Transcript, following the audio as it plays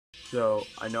So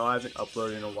I know I haven't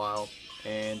uploaded in a while,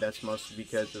 and that's mostly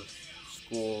because of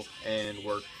school and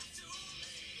work.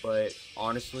 But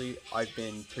honestly, I've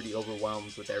been pretty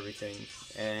overwhelmed with everything,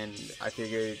 and I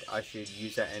figured I should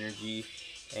use that energy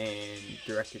and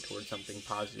direct it towards something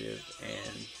positive.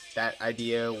 And that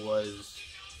idea was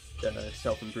the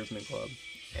Self Improvement Club.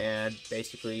 And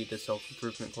basically, the Self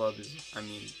Improvement Club is,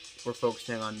 we're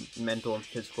focusing on mental and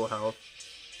physical health,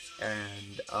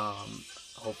 and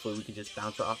hopefully we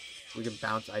can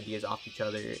bounce ideas off each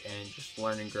other and just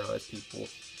learn and grow as people.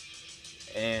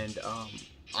 And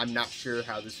I'm not sure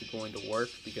how this is going to work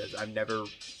because I've never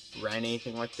ran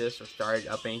anything like this or started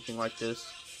up anything like this.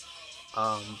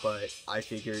 But I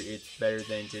figure it's better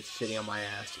than just sitting on my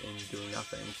ass and doing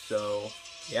nothing. So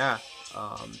yeah,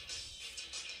 um,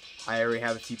 I already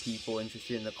have a few people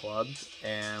interested in the club,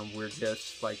 and we're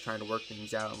just like trying to work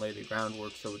things out and lay the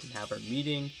groundwork so we can have our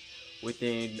meeting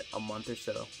within a month or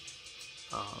so.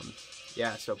 Um,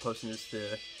 yeah, so posting this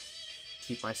to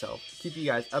keep you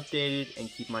guys updated and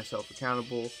keep myself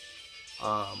accountable.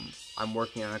 I'm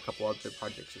working on a couple other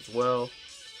projects as well.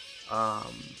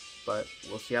 Um, but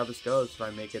we'll see how this goes if I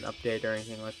make an update or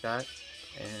anything like that.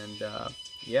 And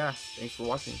yeah, thanks for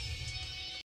watching.